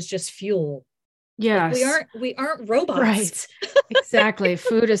that food is just fuel? Yes. We aren't robots. Right. Exactly.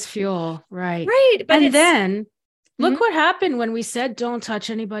 Food is fuel. Right. Right. But And it's, then look Mhm, what happened when we said, don't touch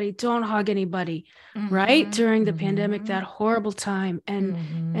anybody, don't hug anybody, right? mhm, During the pandemic, mhm, that horrible time and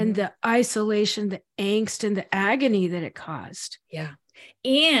mhm. the isolation, the angst and the agony that it caused. Yeah.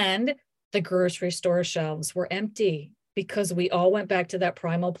 And the grocery store shelves were empty because we all went back to that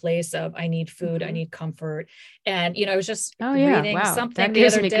primal place of I need food, I Mhm. need comfort. And, I was just Oh yeah. reading Wow. something That the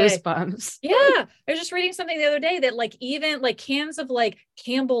gives other me day. goosebumps. Yeah, I was just reading something the other day that like even like cans of like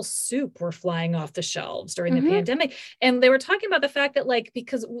Campbell's soup were flying off the shelves during the Mhm. pandemic. And they were talking about the fact that like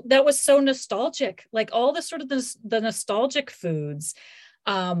because that was so nostalgic, like all the sort of the nostalgic foods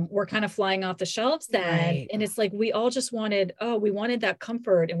were kind of flying off the shelves then. Right. And it's like we all just wanted, oh, we wanted that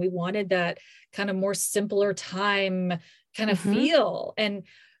comfort and we wanted that kind of more simpler time kind of Mhm. feel. And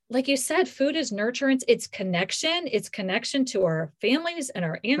like you said, food is nurturance, it's connection to our families and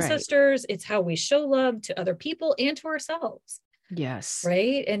our Right. ancestors. It's how we show love to other people and to ourselves. Yes.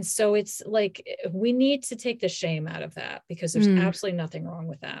 Right. And so it's like we need to take the shame out of that because there's Mm. absolutely nothing wrong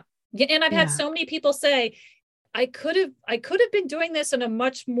with that. Yeah, and I've had Yeah. so many people say, I could have been doing this in a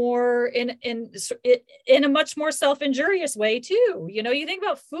much more in a much more self-injurious way too. You think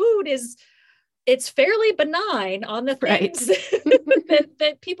about food is it's fairly benign on the Right. things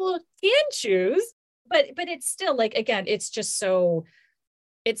that people can choose, but it's still like again, it's just so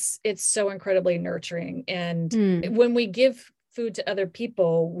it's so incredibly nurturing. And Mm. when we give food to other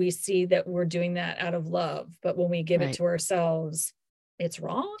people, we see that we're doing that out of love. But when we give it Right. to ourselves, it's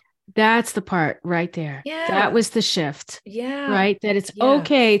wrong. That's the part right there. That Yeah. was the shift, Yeah. right? That it's Yeah.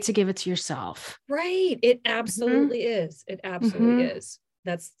 okay to give it to yourself. Right. It Mhm. absolutely is. It absolutely Mhm. is.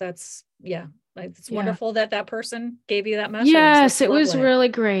 That's yeah. Like it's Yeah. wonderful that that person gave you that message. That's Yes, it was lovely. really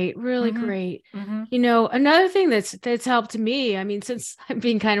great, really Mm-hmm. great. Mm-hmm. Another thing that's helped me, I mean, since I'm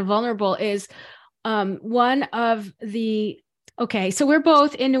being kind of vulnerable, is one of the okay, so we're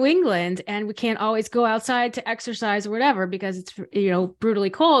both in New England and we can't always go outside to exercise or whatever because it's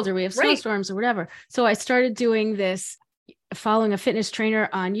brutally cold or we have Right. snowstorms or whatever. So I started doing this, following a fitness trainer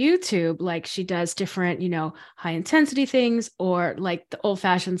on YouTube. Like she does different, high intensity things, or like the old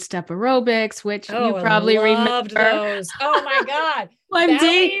fashioned step aerobics, which Oh, you I probably remember. loved those. Oh my God. I'm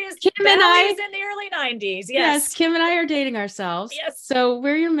dating Bally's, Kim and I. Bally's in the early 90s. Yes, Yes. Kim and I are dating ourselves. Yes. So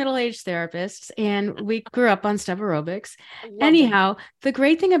we're your middle-aged therapists and we grew up on step aerobics. I loved them. Anyhow, the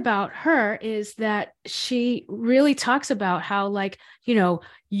great thing about her is that she really talks about how, like,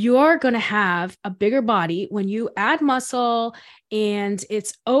 you're going to have a bigger body when you add muscle, and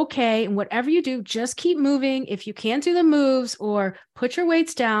it's okay. And whatever you do, just keep moving. If you can't do the moves or put your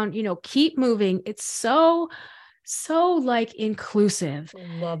weights down, keep moving. It's so like inclusive.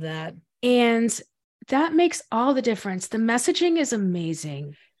 Love that. And that makes all the difference. The messaging is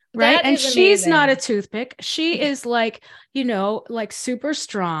amazing, right? That And is she's not a amazing. toothpick. She is like, like super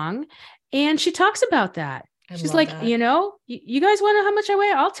strong. And she talks about that. I She's love like, that. you guys want to know how much I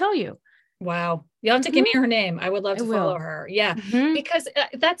weigh? I'll tell you. Wow. You'll have to give me Mhm. her name. I would love I to follow will. her. Yeah. Mhm. Because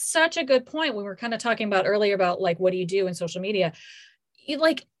that's such a good point. We were kind of talking about earlier about like, what do you do in social media?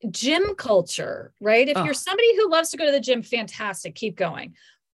 Like gym culture, right? If you're Oh, somebody who loves to go to the gym, fantastic, keep going.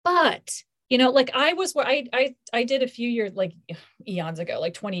 But like I was where I did a few years, like eons ago,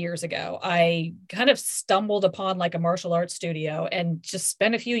 like 20 years ago, I kind of stumbled upon like a martial arts studio and just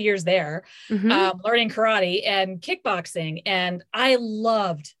spent a few years there, mhm. learning karate and kickboxing. And I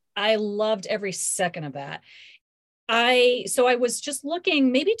loved every second of that. So I was just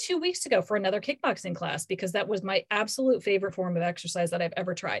looking maybe 2 weeks ago for another kickboxing class because that was my absolute favorite form of exercise that I've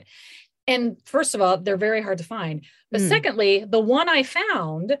ever tried. And first of all, they're very hard to find. But Mm. secondly, the one I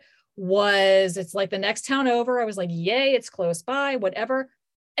found it's like the next town over. I was like, yay, it's close by, whatever.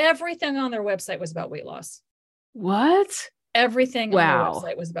 Everything on their website was about weight loss. What? Everything on their Wow.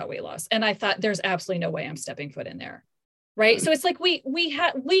 website was about weight loss. And I thought there's absolutely no way I'm stepping foot in there. Right. So it's like we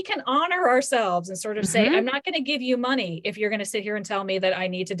can honor ourselves and sort of say, I'm Mhm. not going to give you money if you're going to sit here and tell me that I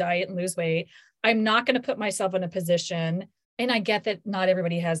need to diet and lose weight. I'm not going to put myself in a position. And I get that not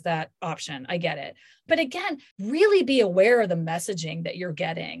everybody has that option. I get it. But again, really be aware of the messaging that you're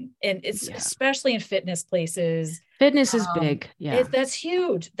getting. And it's Yeah. especially in fitness places. Fitness is big. Yeah. That's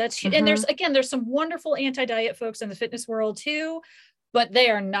huge. That's huge. And Mhm. there's some wonderful anti-diet folks in the fitness world too, but they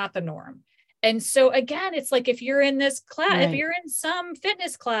are not the norm. And so again, it's like if you're in this class, if Right. you're in some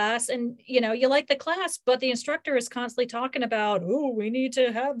fitness class and you like the class, but the instructor is constantly talking about, oh, we need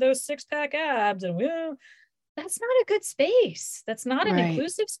to have those six-pack abs, and that's not a good space. That's not an Right.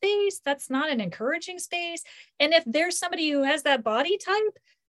 inclusive space. That's not an encouraging space. And if there's somebody who has that body type,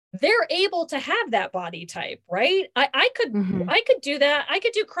 they're able to have that body type, right? I could Mhm. I could do that. I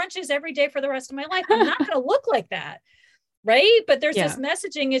could do crunches every day for the rest of my life. I'm not going to look like that. right? But there's Yeah. this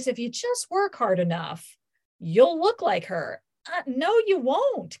messaging is if you just work hard enough, you'll look like her. No, you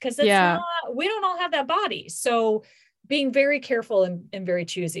won't, because it's Yeah. not, we don't all have that body. So being very careful and very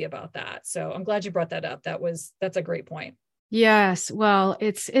choosy about that. So I'm glad you brought that up. That's a great point. Yes. Well,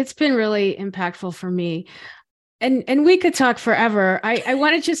 it's been really impactful for me. And we could talk forever. I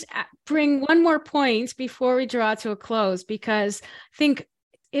want to just bring one more point before we draw to a close, because I think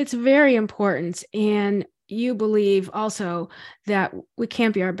it's very important. And you believe also that we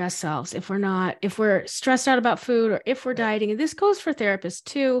can't be our best selves if we're stressed out about food, or if we're Right. dieting. And this goes for therapists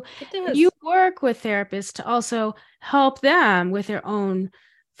too. It And you does. work with therapists to also help them with their own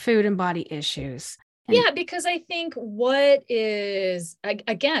food and body issues. And Yeah, because I think what is,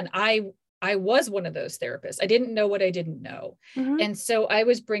 again, I was one of those therapists. I didn't know what I didn't know. Mhm. And so I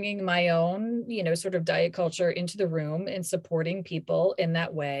was bringing my own, sort of diet culture into the room and supporting people in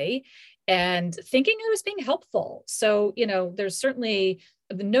that way and thinking I was being helpful. So, there's certainly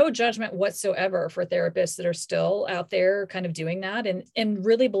no judgment whatsoever for therapists that are still out there kind of doing that and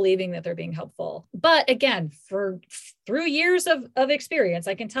really believing that they're being helpful. But again, through years of experience,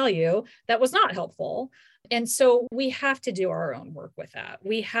 I can tell you that was not helpful. And so we have to do our own work with that.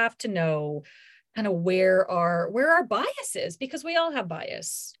 We have to know kind of where our bias is, because we all have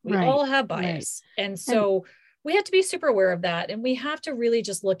bias. We right, all have right. bias. And And so we have to be super aware of that. And we have to really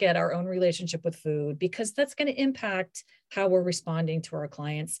just look at our own relationship with food, because that's going to impact how we're responding to our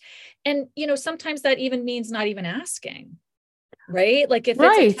clients. And, sometimes that even means not even asking, right? Like if it's a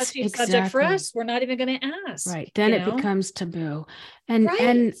right, touchy subject for exactly. us, we're not even going to ask, Right. Then it becomes taboo. And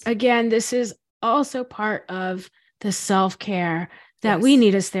Right. again, this is also part of the self-care that we Yes.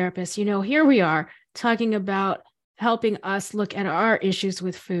 need as therapists. Here we are talking about helping us look at our issues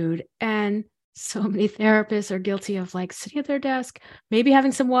with food. And so many therapists are guilty of like sitting at their desk, maybe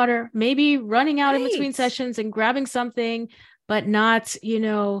having some water, maybe running out in between Right. sessions and grabbing something, but not,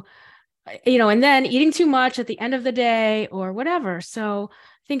 and then eating too much at the end of the day or whatever. So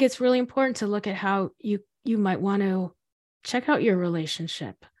I think it's really important to look at how you might want to check out your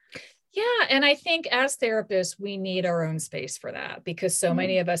relationship. Yeah. And I think as therapists, we need our own space for that, because so Mm.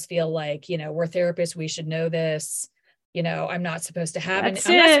 many of us feel like, we're therapists, we should know this. I'm not supposed to have That's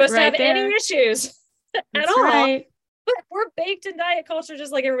I'm not it supposed to have right any there. issues at That's all. right. But we're baked in diet culture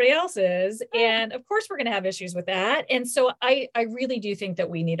just like everybody else is. And of course we're going to have issues with that. And so I really do think that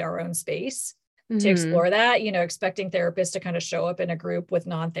we need our own space to Mm-hmm. explore that, expecting therapists to kind of show up in a group with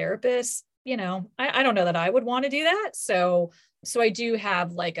non-therapists. I don't know that I would want to do that. So I do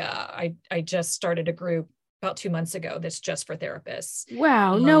have I just started a group about 2 months ago that's just for therapists.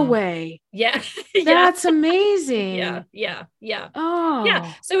 Wow, no way. Yeah. Yeah. That's Yeah. amazing. Yeah. Yeah. Yeah.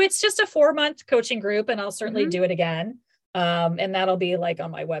 Oh. So it's just a 4-month coaching group, and I'll certainly Mm-hmm. do it again. And that'll be like on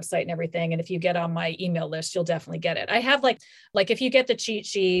my website and everything. And if you get on my email list, you'll definitely get it. I have like if you get the cheat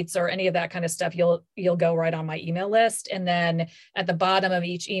sheets or any of that kind of stuff, you'll go right on my email list. And then at the bottom of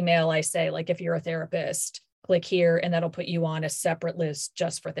each email, I say, like, if you're a therapist, click here, and that'll put you on a separate list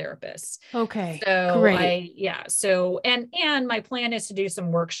just for therapists. Okay, So great. and my plan is to do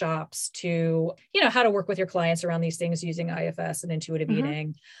some workshops to, how to work with your clients around these things using IFS and intuitive Mm-hmm.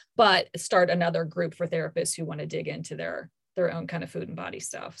 eating, but start another group for therapists who want to dig into their own kind of food and body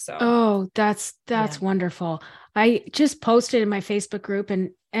stuff. So, Oh, that's yeah. wonderful. I just posted in my Facebook group, and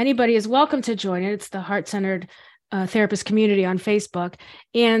anybody is welcome to join it. It's the Heart Centered Therapist Community on Facebook.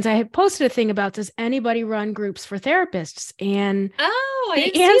 And I had posted a thing about, does anybody run groups for therapists? And Oh, I the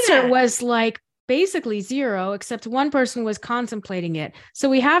didn't see answer that. was like basically zero, except one person was contemplating it. So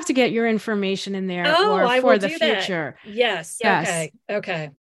we have to get your information in there Oh, or I for will the do that. future. Yes. Yes. Okay. Okay.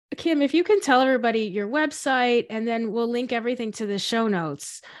 Kim, if you can tell everybody your website, and then we'll link everything to the show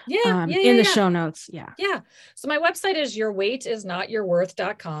notes, Yeah. Yeah. in Yeah. the Yeah. show notes. Yeah. Yeah. So my website is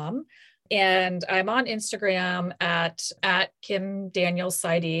yourweightisnotyourworth.com. And I'm on Instagram at Kim Daniels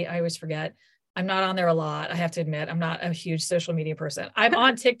Sidey. I always forget. I'm not on there a lot. I have to admit, I'm not a huge social media person. I'm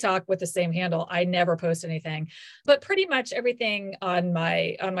on TikTok with the same handle. I never post anything, but pretty much everything on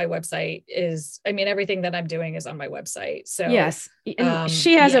my website is, everything that I'm doing is on my website. So Yes. And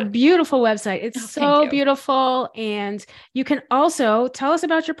she has a yeah. beautiful website. It's Oh, thank so you. beautiful. And you can also tell us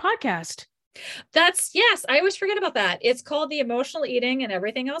about your podcast. Yes, I always forget about that. It's called the Emotional Eating and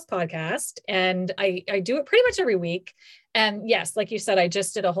Everything Else podcast. And I do it pretty much every week. And yes, like you said, I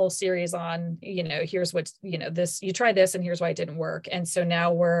just did a whole series on, here's what's, this, you try this and here's why it didn't work. And so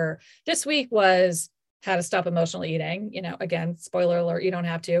now this week was how to stop emotional eating. Again, spoiler alert, you don't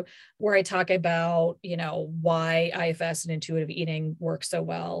have to, where I talk about, why IFS and intuitive eating work so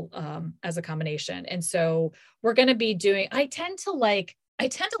well as a combination. And so we're going to be I tend to I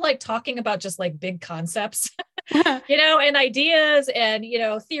tend to like talking about just like big concepts, and ideas and,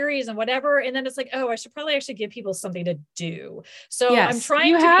 theories and whatever. And then it's like, oh, I should probably actually give people something to do. So yes, I'm trying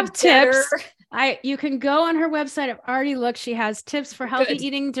you to have be better. tips. You can go on her website. I've already looked. She has tips for healthy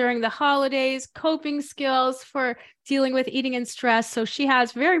eating during the holidays, coping skills for dealing with eating and stress. So she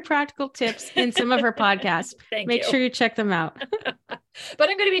has very practical tips in some of her podcasts. Make sure you check them out. But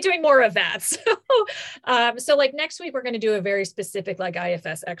I'm going to be doing more of that. So like next week, we're going to do a very specific like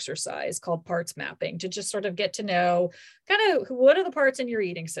IFS exercise called parts mapping to just sort of get to know kind of what are the parts in your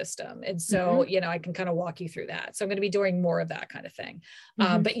eating system. And so, I can kind of walk you through that. So I'm going to be doing more of that kind of thing.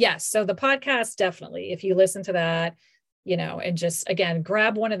 But yes, so the podcast, definitely, if you listen to that, and just, again,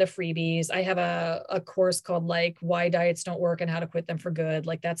 grab one of the freebies. I have a course called like Why Diets Don't Work and How to Quit Them for Good.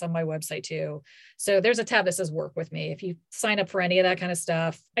 Like that's on my website too. So there's a tab that says work with me. If you sign up for any of that kind of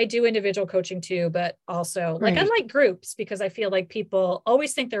stuff, I do individual coaching too, but also like I like groups because I feel like people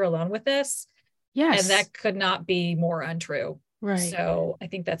always think they're alone with this. Yes. And that could not be more untrue. Right. So I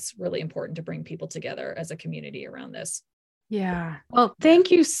think that's really important to bring people together as a community around this. Yeah. Well,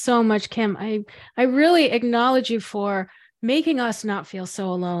 thank you so much, Kim. I really acknowledge you for making us not feel so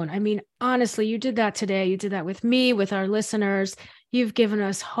alone. I mean, honestly, you did that today. You did that with me, with our listeners. You've given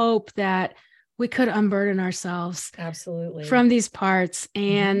us hope that we could unburden ourselves absolutely from these parts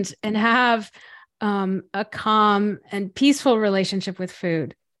and have a calm and peaceful relationship with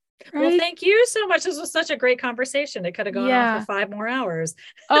food. Right? Well, thank you so much. This was such a great conversation. It could have gone on for 5 more hours.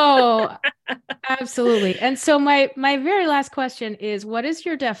 Oh, absolutely. And so my very last question is, what is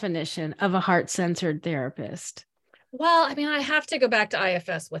your definition of a heart-centered therapist? Well, I mean, I have to go back to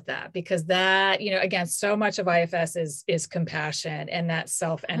IFS with that because that, again, so much of IFS is compassion and that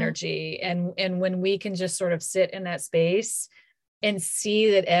self-energy. And when we can just sort of sit in that space and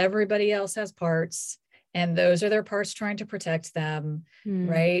see that everybody else has parts and those are their parts trying to protect them,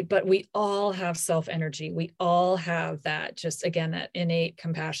 right? But we all have self-energy. We all have that, just again, that innate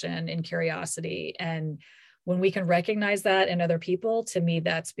compassion and curiosity. And when we can recognize that in other people, to me,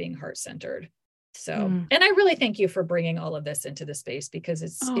 that's being heart-centered. So, and I really thank you for bringing all of this into the space because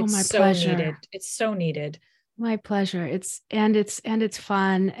it's so needed. It's so needed. My pleasure. It's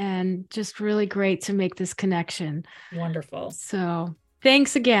fun and just really great to make this connection. Wonderful. So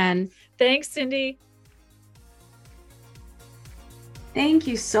thanks again. Thanks, Cindy. Thank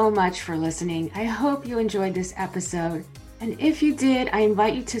you so much for listening. I hope you enjoyed this episode. And if you did, I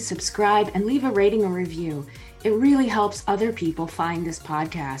invite you to subscribe and leave a rating or review. It really helps other people find this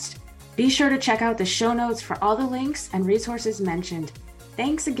podcast. Be sure to check out the show notes for all the links and resources mentioned.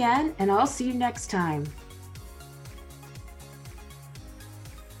 Thanks again, and I'll see you next time.